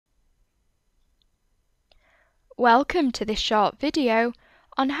Welcome to this short video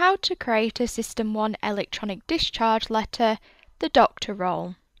on how to create a SystmOne electronic discharge letter, the doctor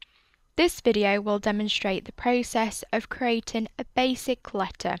roll. This video will demonstrate the process of creating a basic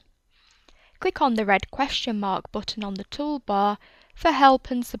letter. Click on the red question mark button on the toolbar for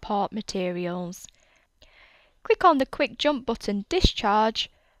help and support materials. Click on the quick jump button Discharge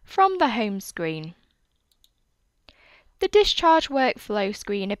from the home screen. The Discharge workflow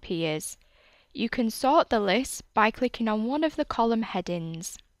screen appears. You can sort the list by clicking on one of the column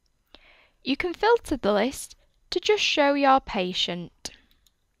headings. You can filter the list to just show your patient.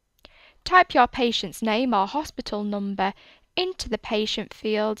 Type your patient's name or hospital number into the patient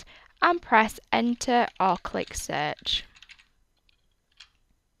field and press Enter or click Search.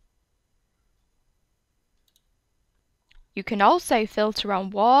 You can also filter on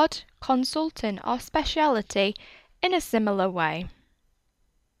ward, consultant or speciality in a similar way.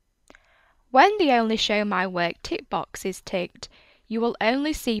 When the Only Show My Work tick box is ticked, you will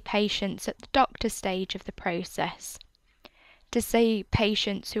only see patients at the doctor stage of the process. To see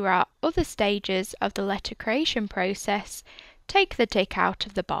patients who are at other stages of the letter creation process, take the tick out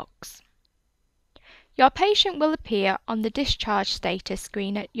of the box. Your patient will appear on the discharge status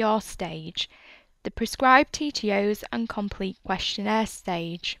screen at your stage, the prescribed TTOs and complete questionnaire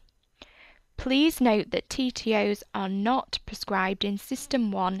stage. Please note that TTOs are not prescribed in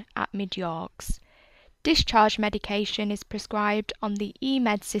SystmOne at Mid Yorks. Discharge medication is prescribed on the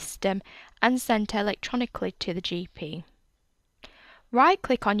eMed system and sent electronically to the GP.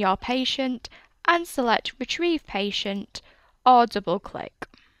 Right-click on your patient and select Retrieve Patient or double-click.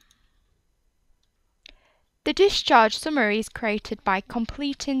 The discharge summary is created by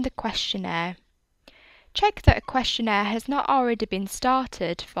completing the questionnaire. Check that a questionnaire has not already been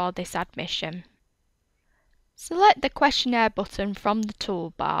started for this admission. Select the questionnaire button from the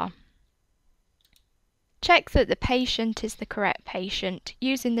toolbar. Check that the patient is the correct patient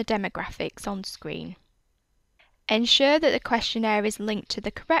using the demographics on screen. Ensure that the questionnaire is linked to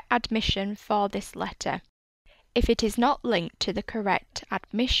the correct admission for this letter. If it is not linked to the correct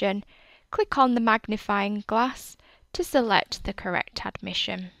admission, click on the magnifying glass to select the correct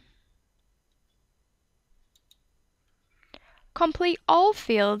admission. Complete all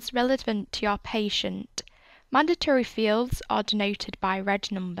fields relevant to your patient. Mandatory fields are denoted by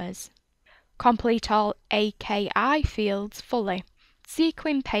red numbers. Complete all AKI fields fully.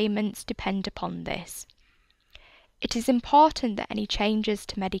 Sequin payments depend upon this. It is important that any changes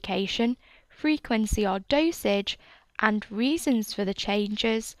to medication, frequency or dosage, and reasons for the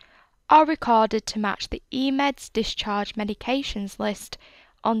changes are recorded to match the eMed's discharge medications list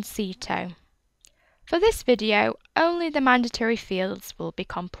on CETO. For this video, only the mandatory fields will be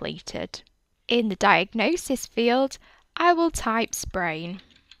completed. In the diagnosis field, I will type sprain.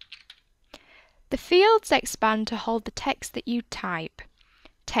 The fields expand to hold the text that you type.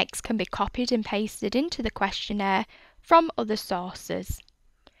 Text can be copied and pasted into the questionnaire from other sources.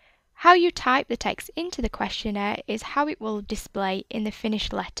 How you type the text into the questionnaire is how it will display in the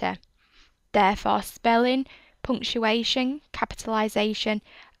finished letter. Therefore, spelling, punctuation, capitalization,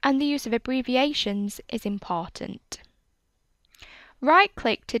 and the use of abbreviations is important.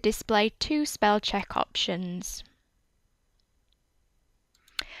 Right-click to display two spell check options.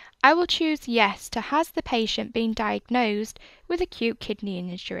 I will choose Yes to Has the patient been diagnosed with acute kidney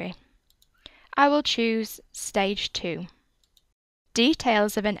injury. I will choose Stage 2.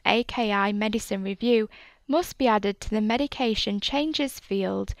 Details of an AKI medicine review must be added to the Medication Changes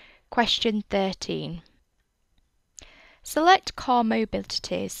field, question 13. Select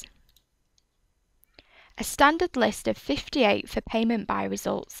comorbidities. A standard list of 58 for payment by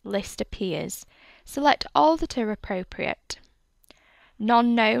results list appears. Select all that are appropriate.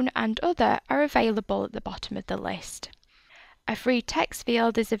 Non-known and other are available at the bottom of the list. A free text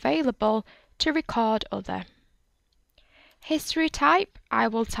field is available to record other. History type, I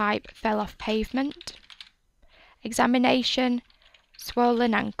will type fell off pavement. Examination,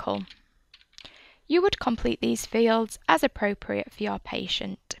 swollen ankle. You would complete these fields as appropriate for your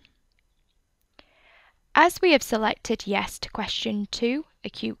patient. As we have selected Yes to question 2,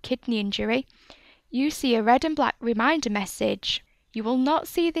 acute kidney injury, you see a red and black reminder message. You will not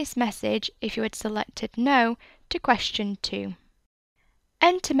see this message if you had selected No to question 2.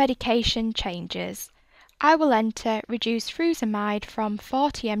 Enter medication changes. I will enter reduce furosemide from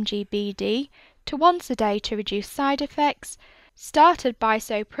 40 mg BD to once a day to reduce side effects, started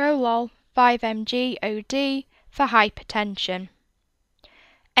bisoprolol 5 mg OD for hypertension.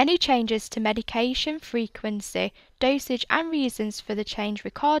 Any changes to medication, frequency, dosage and reasons for the change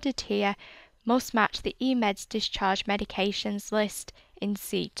recorded here must match the eMed's discharge medications list in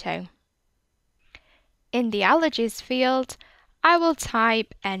CETO. In the allergies field, I will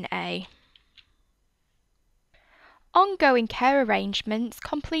type NA. Ongoing care arrangements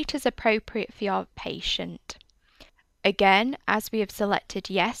complete as appropriate for your patient. Again, as we have selected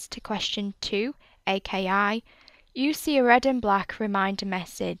yes to question 2, AKI, you see a red and black reminder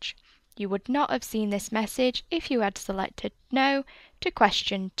message. You would not have seen this message if you had selected no to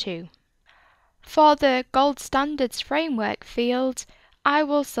question 2. For the Gold Standards Framework field, I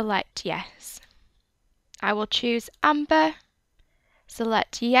will select yes. I will choose Amber,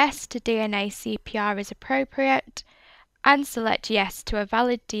 select yes to DNA CPR is appropriate, and select yes to a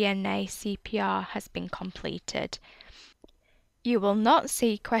valid DNA CPR has been completed. You will not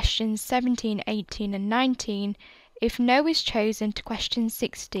see questions 17, 18 and 19 if no is chosen to question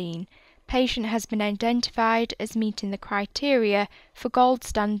 16. Patient has been identified as meeting the criteria for Gold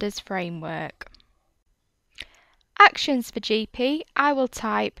Standards Framework. Actions for GP, I will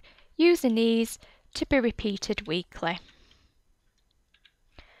type using these to be repeated weekly.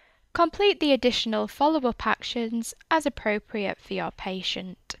 Complete the additional follow-up actions as appropriate for your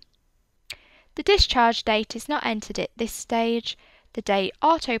patient. The discharge date is not entered at this stage. The date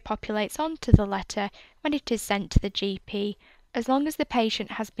auto-populates onto the letter when it is sent to the GP, as long as the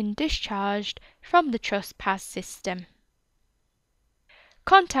patient has been discharged from the TrustPass system.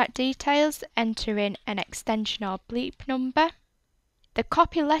 Contact details, enter in an extension or bleep number. The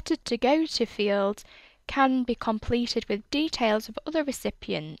copy letter to go to field can be completed with details of other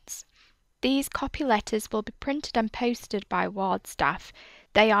recipients. These copy letters will be printed and posted by ward staff.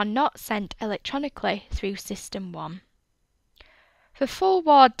 They are not sent electronically through SystmOne. For full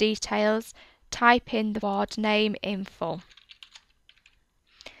ward details, type in the ward name in full.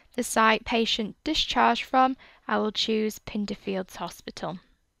 The site patient discharged from, I will choose Pinderfields Hospital.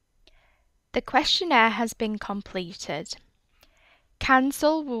 The questionnaire has been completed.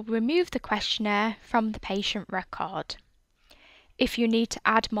 Cancel will remove the questionnaire from the patient record. If you need to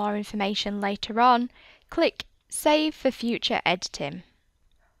add more information later on, click Save for future editing.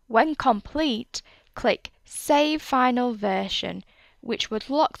 When complete, click Save Final Version, which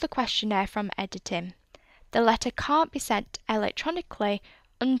would lock the questionnaire from editing. The letter can't be sent electronically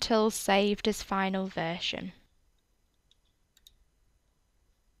until saved as final version.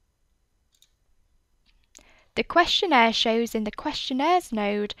 The questionnaire shows in the Questionnaires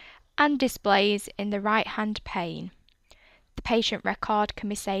node and displays in the right-hand pane. The patient record can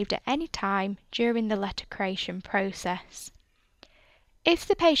be saved at any time during the letter creation process. If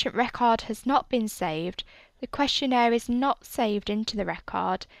the patient record has not been saved, the questionnaire is not saved into the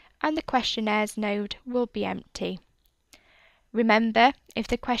record and the Questionnaires node will be empty. Remember, if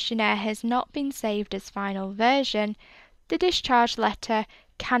the questionnaire has not been saved as final version, the discharge letter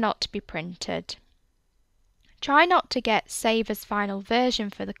cannot be printed. Try not to get Save as Final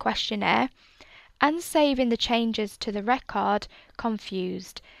Version for the questionnaire and saving the changes to the record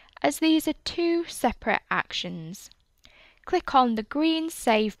confused, as these are two separate actions. Click on the green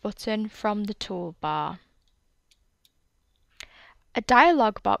Save button from the toolbar. A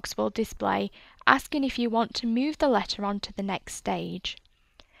dialog box will display asking if you want to move the letter on to the next stage.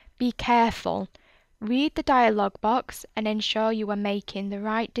 Be careful. Read the dialog box and ensure you are making the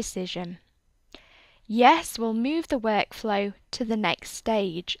right decision. Yes will move the workflow to the next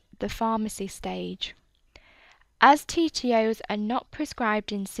stage, the pharmacy stage. As TTOs are not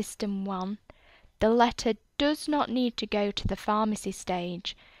prescribed in SystmOne, the letter does not need to go to the pharmacy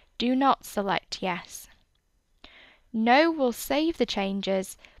stage. Do not select yes. No will save the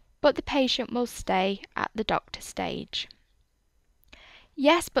changes, but the patient will stay at the doctor stage.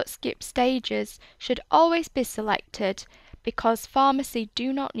 Yes but skip stages should always be selected because pharmacy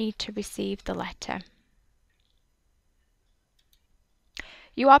do not need to receive the letter.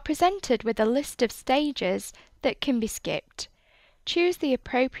 You are presented with a list of stages that can be skipped. Choose the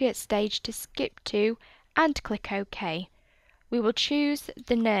appropriate stage to skip to and click OK. We will choose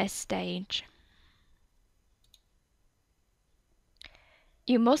the nurse stage.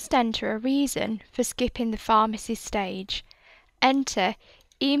 You must enter a reason for skipping the pharmacy stage. Enter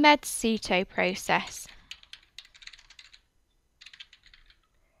EMED-CETO process.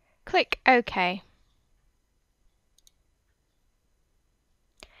 Click OK.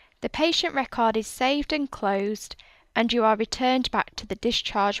 The patient record is saved and closed, and you are returned back to the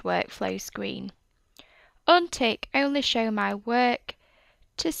discharge workflow screen. Untick Only Show My Work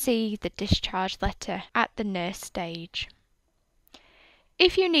to see the discharge letter at the nurse stage.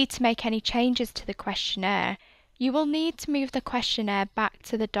 If you need to make any changes to the questionnaire, you will need to move the questionnaire back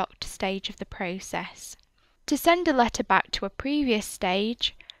to the doctor stage of the process. To send a letter back to a previous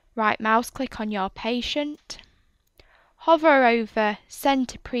stage, right mouse click on your patient, hover over Send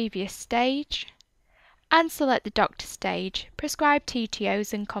to Previous Stage, and select the doctor stage, prescribe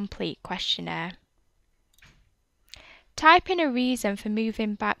TTOs and complete questionnaire. Type in a reason for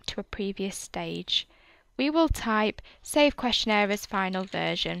moving back to a previous stage. We will type Save questionnaire as final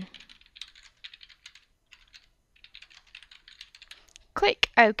version. Click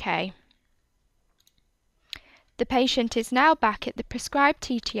OK. The patient is now back at the prescribed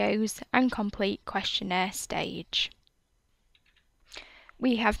TTOs and complete questionnaire stage.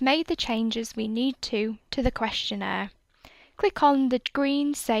 We have made the changes we need to the questionnaire. Click on the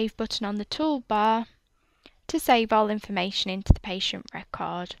green Save button on the toolbar to save all information into the patient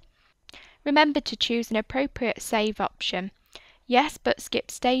record. Remember to choose an appropriate save option. Yes, but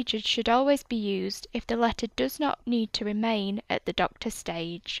skip stages should always be used if the letter does not need to remain at the doctor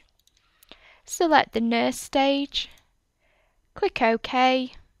stage. Select the nurse stage, click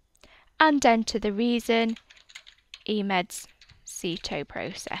OK, and enter the reason, EMEDS CETO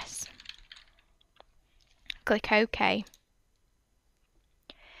process. Click OK.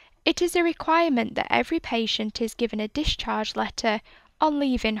 It is a requirement that every patient is given a discharge letter on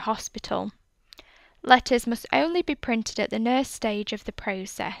leaving hospital. Letters must only be printed at the nurse stage of the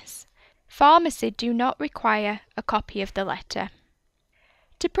process. Pharmacy do not require a copy of the letter.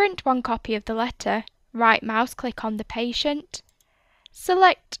 To print one copy of the letter, right mouse click on the patient,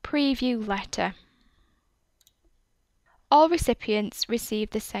 select Preview Letter. All recipients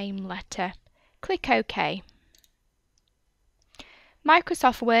receive the same letter. Click OK.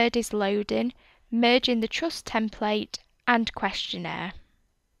 Microsoft Word is loading, merging the trust template and questionnaire.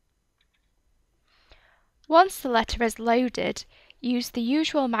 Once the letter is loaded, use the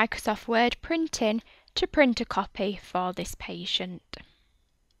usual Microsoft Word printing to print a copy for this patient.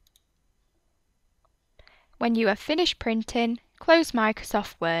 When you have finished printing, close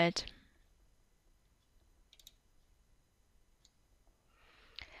Microsoft Word.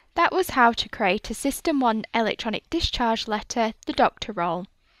 That was how to create a SystmOne electronic discharge letter, the doctor role.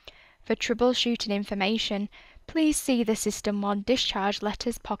 For troubleshooting information, please see the SystmOne Discharge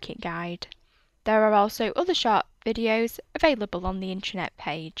Letters Pocket Guide. There are also other short videos available on the internet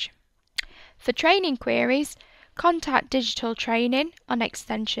page. For training queries, contact Digital Training on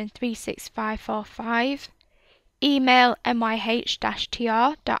extension 36545, email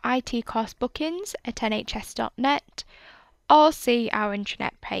myh-tr.itcoursebookings@nhs.net, or see our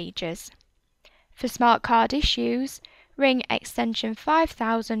intranet pages. For smart card issues, ring extension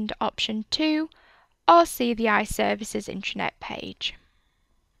 5000 option 2 or see the iServices intranet page.